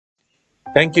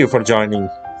Thank you for joining.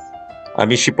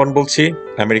 আমি শিপন বলছি,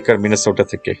 আমেরিকার মিনেসোটা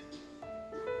থেকে।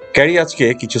 ক্যারি আজকে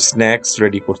কিছু স্ন্যাক্স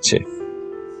রেডি করছে।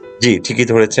 জি, ঠিকই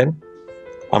ধরেছেন।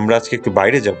 আমরা আজকে একটু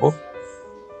বাইরে যাব,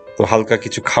 তো হালকা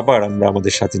কিছু খাবার আমরা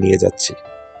আমাদের সাথে নিয়ে যাচ্ছি।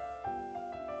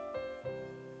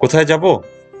 কোথায় যাব?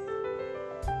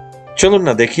 চলুন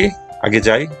না দেখি, আগে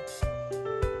যাই,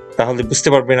 তাহলে বুঝতে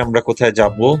পারবেন আমরা কোথায়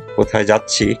যাব, কোথায়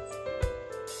যাচ্ছি।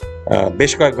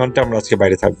 বেশ কয়েক ঘন্টা আমরা আজকে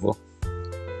বাইরে থাকবো।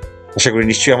 আশা করি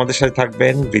নিশ্চয়ই আমাদের সাথে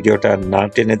থাকবেন, ভিডিওটা না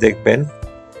টেনে দেখবেন,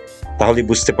 তাহলেই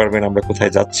বুঝতে পারবেন আমরা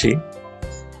কোথায় যাচ্ছি।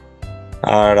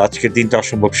 আর আজকের দিনটা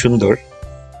অসম্ভব সুন্দর,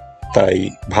 তাই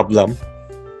ভাবলাম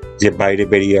যে বাইরে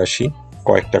বেরিয়ে আসি,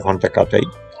 কয়েকটা ঘন্টা কাটাই,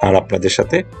 আর আপনাদের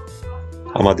সাথে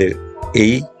আমাদের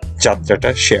এই যাত্রাটা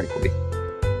শেয়ার করি।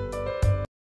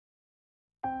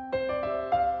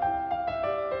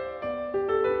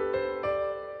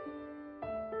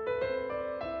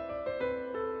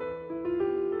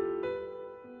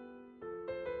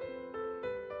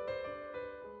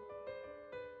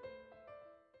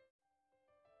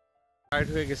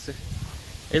 টায়ার্ড হয়ে গেছে।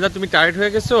 এলা তুমি টায়ার্ড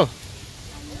হয়ে গেছো?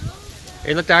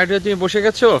 এলা টায়ার্ড হয়ে তুমি বসে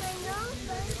গেছো?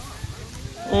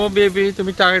 ও বেবি,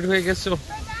 তুমি টায়ার্ড হয়ে গেছো?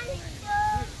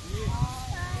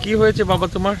 কি হয়েছে বাবা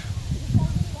তোমার?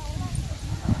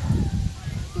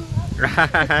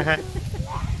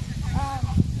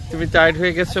 তুমি টায়ার্ড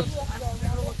হয়ে গেছো?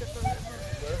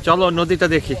 চলো নদীটা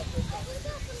দেখি।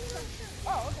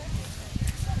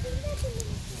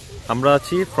 আমরা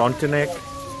আছি ফ্রন্টেনেক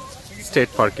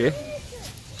স্টেট পার্কে।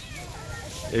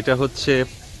 এটা হচ্ছে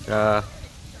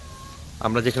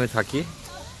আমরা যেখানে থাকি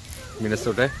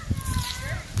মিনেসোটায়,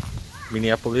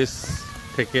 মিনিয়াপোলিস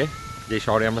থেকে যে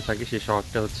শহরে আমরা থাকি সেই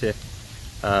শহরটা হচ্ছে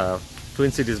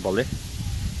টুইন সিটিজ বলে।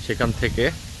 সেখান থেকে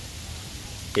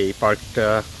এই পার্কটা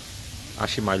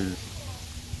 80 মাইল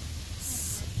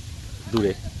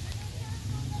দূরে।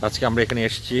 আজকে আমরা এখানে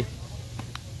এসেছি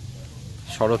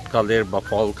শরৎকালের বা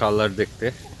ফল কালার দেখতে।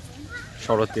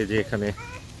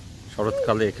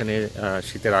 শরৎকালে এখানে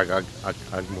শীতের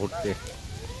আগ মুহূর্তে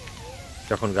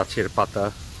যখন গাছের পাতা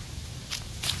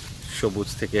সবুজ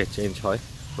থেকে চেঞ্জ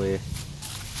হয়ে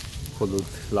হলুদ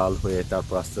লাল হয়ে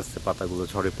তারপর আস্তে আস্তে পাতাগুলো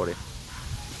ঝরে পড়ে।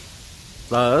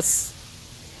 প্লাস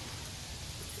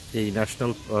এই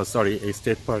এই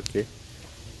স্টেট পার্কে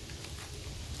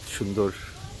সুন্দর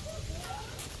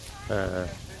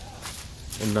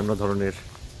অন্যান্য ধরনের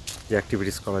যে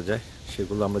অ্যাক্টিভিটিস করা যায়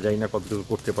সেগুলো আমরা জানি না কতটুকু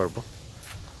করতে পারবো,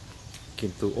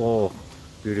 কিন্তু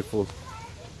বিউটিফুল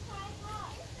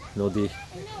নদী।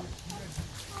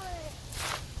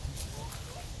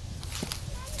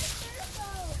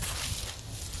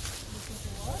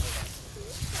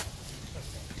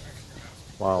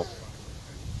 Wow,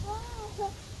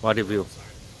 what a view.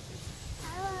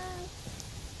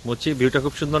 মুচি, ভিউটা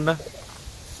খুব সুন্দর না?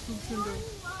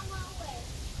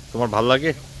 তোমার ভাল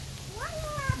লাগে?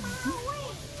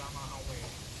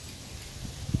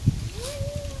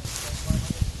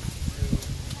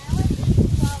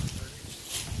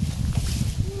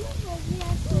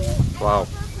 Wow,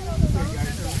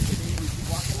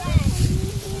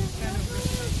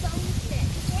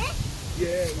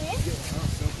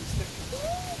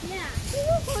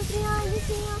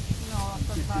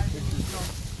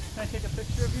 Can I take a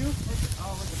picture of you?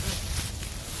 Oh, look at this.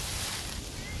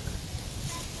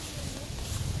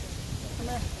 Come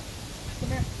here.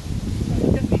 Come here.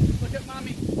 Look at me. Look at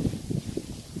mommy.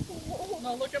 No,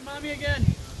 look at mommy again.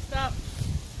 Stop.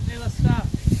 Ayla, stop.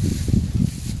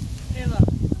 Ayla,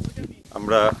 look at me.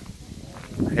 আমরা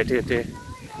হেঁটে হেঁটে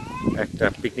একটা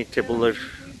picnic টেবলের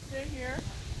Stay here.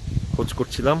 খোঁজ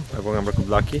করছিলাম এবং আমরা খুব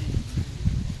lucky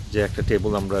যে একটা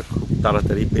টেবিল আমরা খুব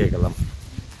তাড়াতাড়ি পেয়ে গেলাম।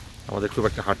 আমাদের খুব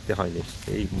একটা হাঁটতে হয়নি,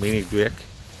 এই মিনিট দুয়েক।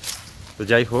 তো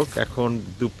যাই হোক, এখন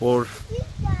দুপুর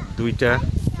 2টা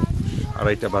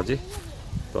 2:30 বাজে।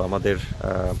 তো আমাদের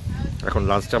এখন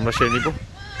লাঞ্চটা আমরা সেরে নিব।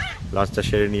 লাঞ্চটা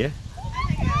সেরে নিয়ে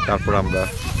তারপর আমরা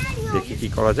দেখি কি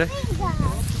করা যায়।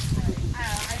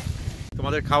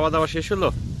 তোমাদের খাওয়া দাওয়া শেষ হলো?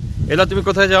 এলা তুমি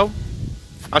কোথায় যাও?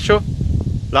 আসো,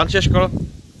 লাঞ্চ শেষ করো।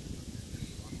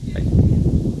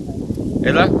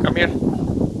 এলা, কাম হিয়ার।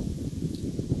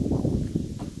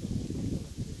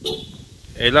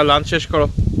 এলা, লাঞ্চ শেষ করো।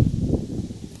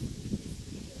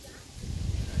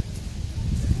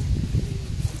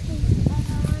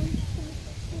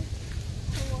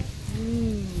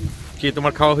 কি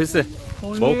তোমার খাওয়া হয়েছে?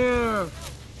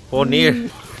 পনির।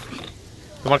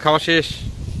 তোমার খাওয়া শেষ?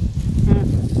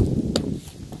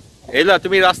 এলা,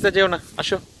 তুমি রাস্তায় যেও না,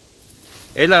 আসো।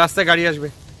 এলা, রাস্তায় গাড়ি আসবে।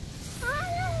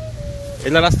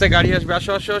 এলা, রাস্তায় গাড়ি আসবে,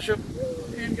 আসো আসো আসো।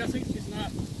 I'm guessing she's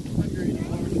not hungry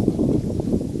anymore.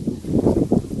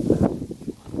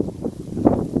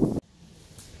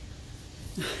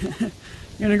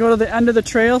 You're gonna go to the end of the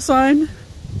trail sign?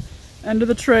 End of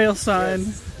the trail sign.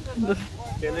 The-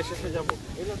 ট্রেনের শেষে যাবো।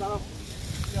 এলা দাঁড়াও।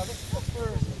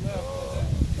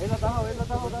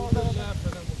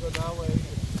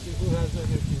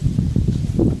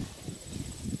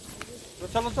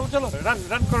 চলো চলো চলো রান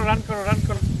রান করো রান করো রান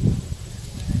করো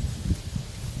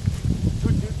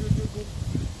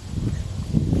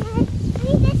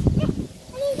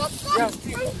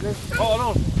Oh no,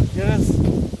 yes,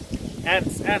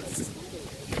 ants.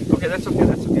 Okay, that's okay.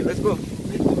 Let's go.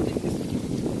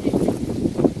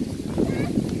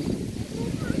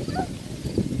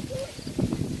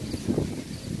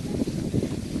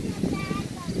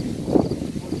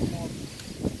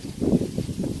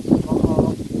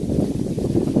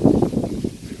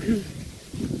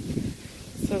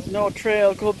 Says no trail,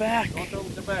 go back. Don't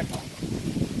over the back.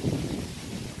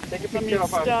 Take a Let me picture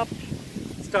of our stop.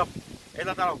 stop.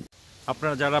 এলা দাঁড়াও।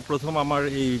 আপনারা যারা প্রথম আমার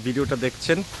এই ভিডিওটা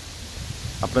দেখছেন,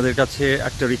 আপনাদের কাছে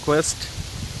একটা রিকোয়েস্ট,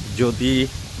 যদি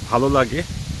ভালো লাগে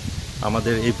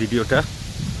আমাদের এই ভিডিওটা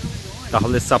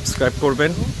তাহলে সাবস্ক্রাইব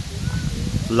করবেন,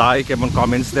 লাইক এবং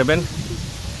কমেন্টস দেবেন,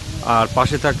 আর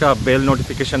পাশে থাকা বেল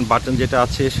নোটিফিকেশন বাটন যেটা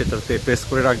আছে সেটাতে প্রেস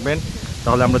করে রাখবেন,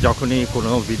 তাহলে আমরা যখনই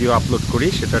কোনো ভিডিও আপলোড করি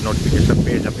সেটার নোটিফিকেশন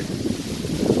পেয়ে যাবেন।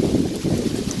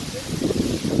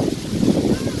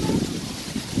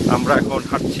 আমরা এখন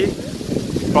হাঁটছি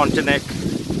ফ্রন্টেনেক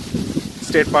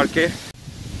স্টেট পার্কে।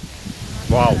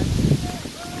 ওয়াও,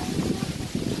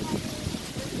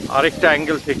 আরেকটা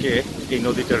অ্যাঙ্গেল থেকে এই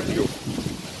নদীটার ভিউ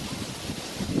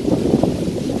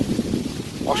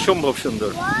অসম্ভব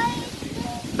সুন্দর,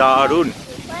 দারুণ,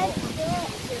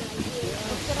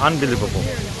 আনবিলিভেবল।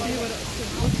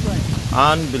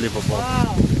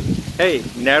 এই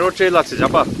ন্যারো ট্রেল আছে,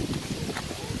 যাবা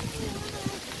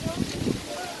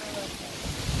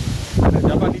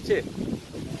নিচে?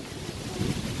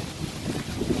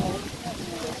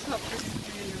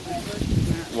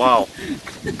 ওয়াও,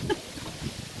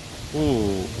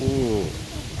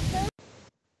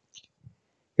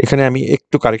 এখানে আমি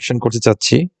একটু কারেকশন করতে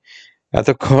চাচ্ছি।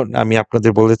 এতক্ষণ আমি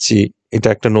আপনাদের বলেছি এটা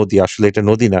একটা নদী, আসলে এটা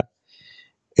নদী না,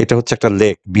 এটা হচ্ছে একটা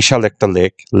লেক, বিশাল একটা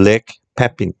লেক, লেক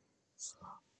প্যাপিন।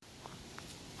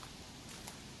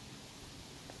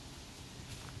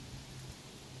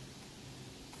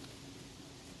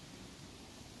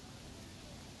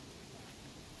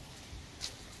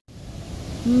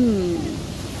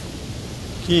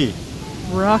 কি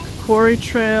Rock Quarry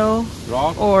Trail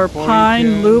Rock or Quarry Pine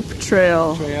Trail. Loop Trail.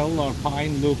 or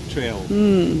Pine Loop Trail?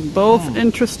 Both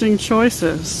interesting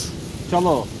choices.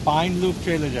 চলো পাইন লুপ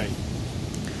ট্রেলে যাই।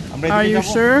 আমরা Are এদিকে you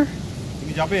যাবো? sure?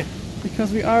 তুমি যাবে?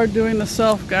 Because we are doing the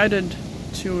self-guided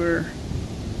tour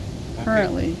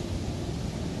currently.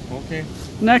 Okay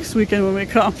Next weekend when we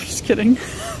come. Just kidding.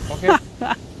 ওকে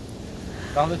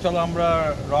তাহলে চলো আমরা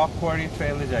রক কোয়ারি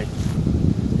ট্রেলে যাই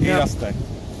এই Yep. রাস্তায়।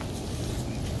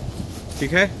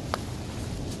 ঠিক আছে?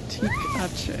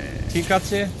 ঠিক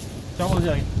আছে, চলো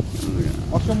যাই।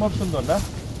 অসম্ভব সুন্দর না?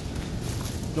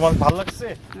 তোমার ভালো লাগছে?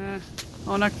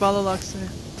 অনেক ভালো লাগছে।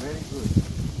 Very good.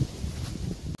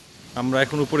 আমরা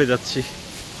এখন উপরে যাচ্ছি।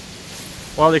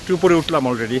 একটু উপরে উঠলাম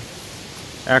অলরেডি,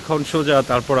 এখন সোজা,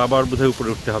 তারপর আবার বোধহয় উপরে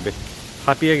উঠতে হবে।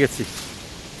 হাঁপিয়ে গেছি।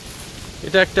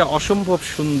 এটা একটা অসম্ভব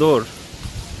সুন্দর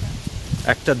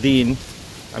একটা দিন,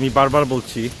 আমি বারবার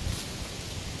বলছি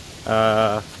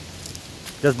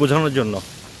জাস্ট বোঝানোর জন্য।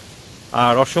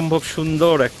 আর অসম্ভব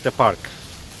সুন্দর একটা পার্ক,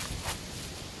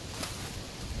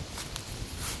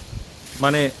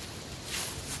 মানে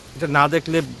এটা না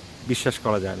দেখলে বিশ্বাস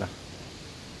করা যায় না।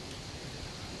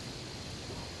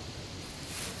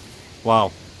 ওয়াও,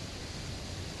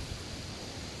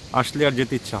 আসলে আর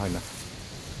যেতে ইচ্ছা হয় না।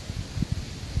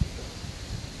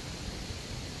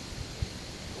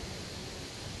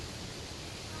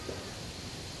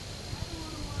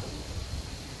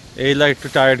 এইলা একটু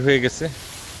টায়ার্ড হয়ে গেছে,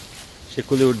 সে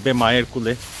কুলে উঠবে, মায়ের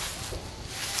কুলে।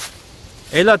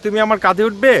 এইলা তুমি আমার কাঁধে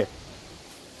উঠবে?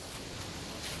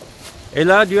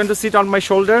 এইলা, do you want to sit on my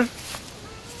shoulder?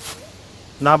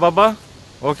 না বাবা,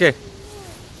 ওকে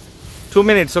 2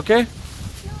 minutes, ওকে?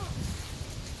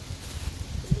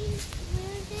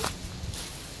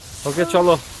 ওকে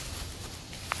চলো।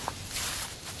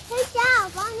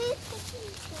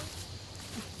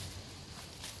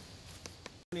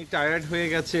 টায়ার্ড হয়ে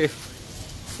গেছে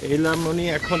এইলা, মনি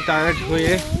এখন টায়ার্ড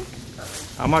হয়ে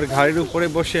আমার ঘাড়ের উপরে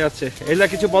বসে আছে। এইলা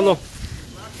কিছু বলো,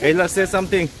 এইলা সে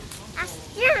সামথিং।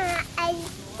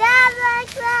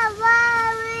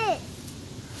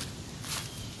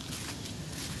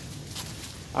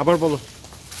 আবার বলো।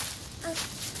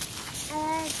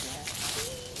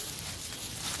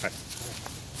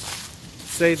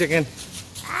 Say it again.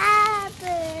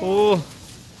 Oh,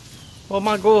 Oh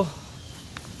my god.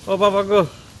 Oh Baba go.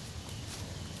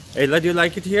 Ayla, do you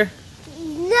like it here?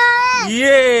 No.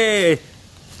 Yay!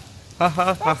 Ha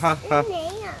ha ha ha ha.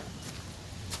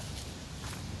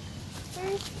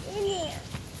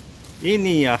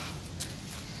 Inia.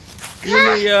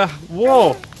 Inia.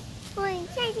 Whoa.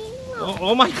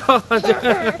 Oh my god.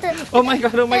 Oh my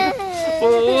god. Oh my god.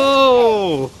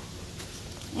 Whoa.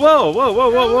 Whoa, whoa, whoa,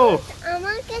 whoa, whoa. I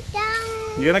want to get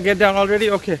down. You gonna get down already?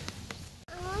 Okay.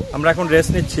 আমরা এখন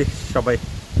rest নিচ্ছি সবাই।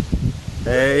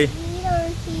 এই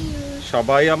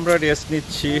সবাই আমরা rest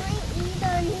নিচ্ছি।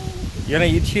 You gonna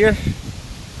eat here?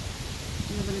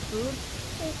 You have any food?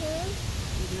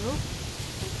 You do?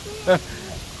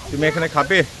 তুমি এখানে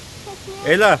খাবে?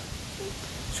 এলা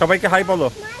সবাইকে হাই বলো।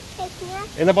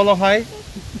 এলা বলো হাই।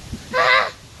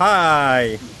 হাই।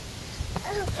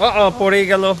 পড়েই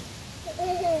গেল।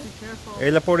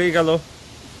 এলা পড়েই গেল।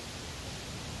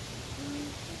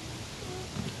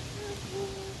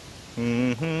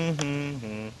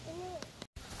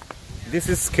 This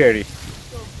is scary.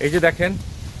 এই যে দেখেন,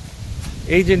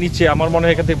 এই যে নিচে আমার মনে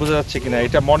হয় এখান থেকে বোঝা যাচ্ছে কিনা,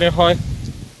 এটা মনে হয়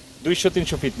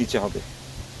 200-300 ফিট নিচে হবে,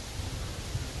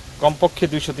 কমপক্ষে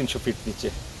 200-300 ফিট নিচে।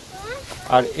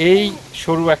 আর এই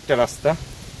সরু একটা রাস্তা,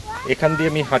 এখান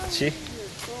দিয়ে আমি হাঁটছি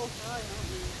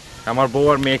আমার বউ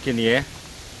আর মেয়েকে নিয়ে।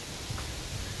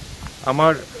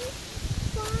 আমার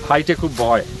হাইটে খুব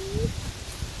ভয়,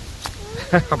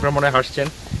 আপনারা মনে হয় হাসছেন,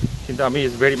 কিন্তু আমি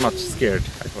ইজ ভেরি মাচ স্কেয়ার্ড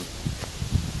এখন।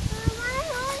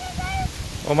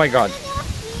 Oh my god.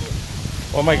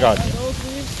 Oh my god. Are those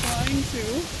leaves flying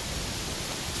too?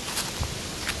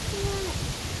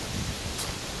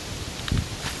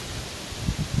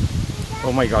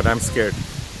 Oh my god, I'm scared.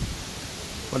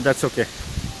 But that's okay.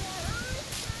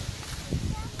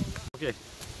 Okay.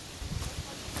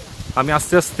 আমি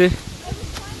আস্তে আস্তে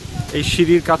এই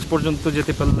সিঁড়ির কাছ পর্যন্ত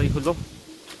যেতে পারলেই হলো।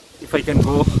 If I can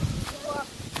go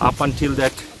up until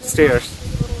that stairs.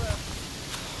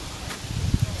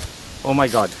 Oh my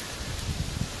god.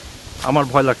 আমার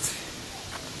ভয় লাগছে।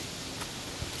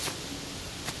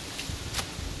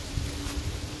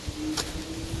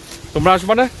 তোমরা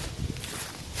আসবে না?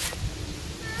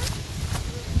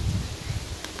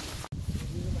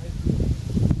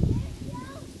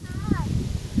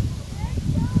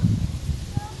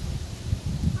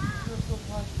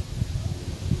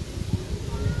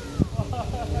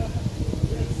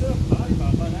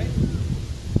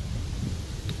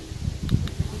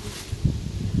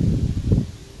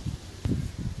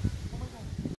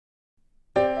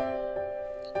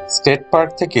 স্টেট পার্ক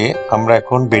থেকে আমরা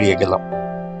এখন বেরিয়ে গেলাম।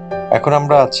 এখন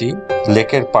আমরা আছি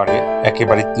লেকের পাড়ে,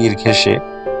 একেবারে তীর ঘেঁষে,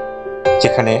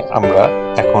 যেখানে আমরা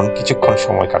এখন কিছুক্ষণ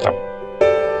সময় কাটাবো।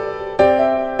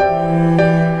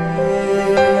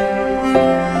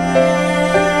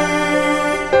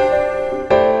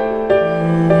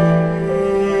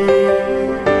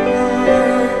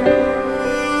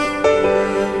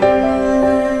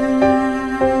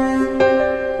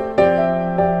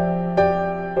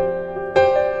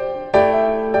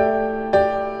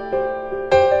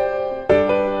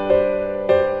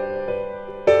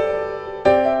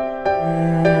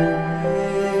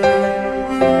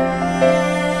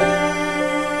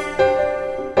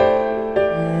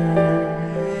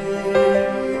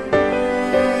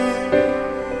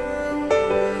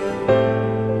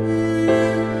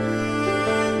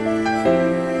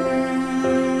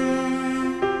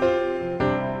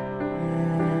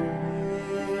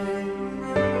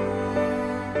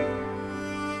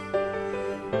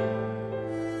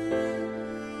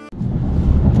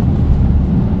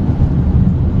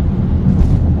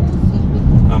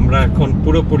 এখন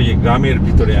পুরোপুরি গ্রামের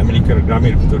ভিতরে, আমেরিকার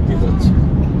গ্রামের ভিতর দিয়ে যাচ্ছে।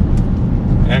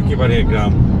 একেবারে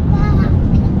গ্রাম,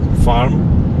 ফার্ম,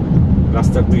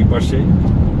 রাস্তার দুই পাশে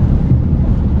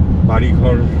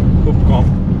বাড়িঘর খুব কম,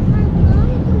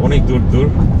 অনেক দূর দূর।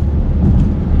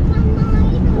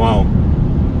 ওয়াও,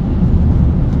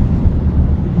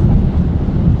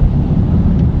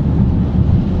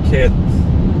 ক্ষেত,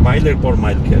 মাইলের পর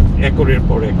মাইল ক্ষেত, একরের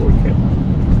পর একর ক্ষেত।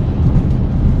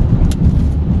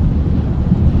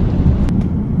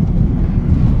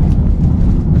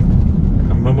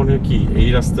 মনে কি এই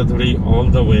রাস্তা ধরেই অল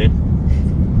দ্য ওয়ে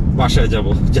বাসায় যাব,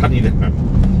 জানি না।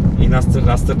 এই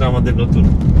রাস্তাটা আমাদের নতুন।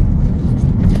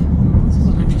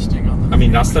 আমি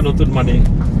রাস্তা নতুন মানে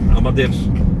আমাদের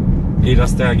এই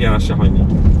রাস্তায় আগে আসা হয়নি,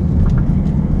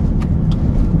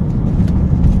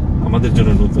 আমাদের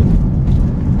জন্য নতুন।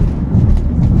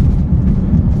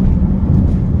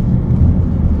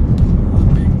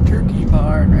 Big turkey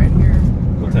barn right here.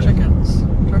 Or chickens.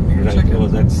 Turkey or chicken. Oh,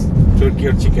 that's turkey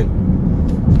or chicken.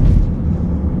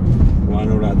 One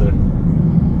or other.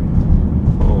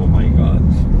 Oh my god.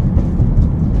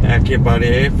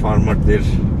 একেবারে ফার্মারদের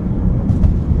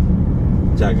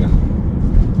জায়গা।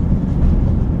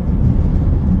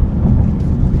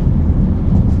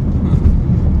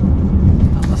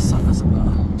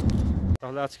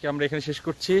 তাহলে আজকে আমরা এখানে শেষ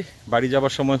করছি, বাড়ি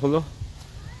যাবার সময় হলো।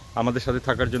 আমাদের সাথে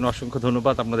থাকার জন্য অসংখ্য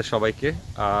ধন্যবাদ আপনাদের সবাইকে।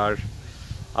 আর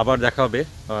আবার দেখা হবে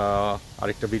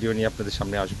আরেকটা ভিডিও নিয়ে আপনাদের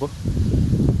সামনে আসব।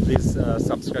 প্লিজ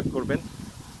সাবস্ক্রাইব করবেন,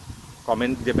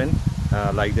 কমেন্ট দেবেন,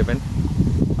 লাইক দেবেন,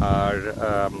 আর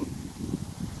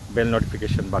বেল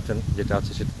নোটিফিকেশন বাটন যেটা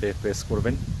আছে সেটাতে প্রেস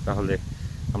করবেন। তাহলে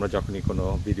আমরা যখনই কোনো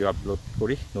ভিডিও আপলোড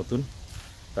করি নতুন,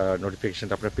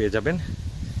 নোটিফিকেশনটা আপনারা পেয়ে যাবেন।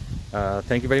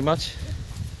 Thank you very much.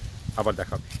 আবার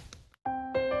দেখা হবে।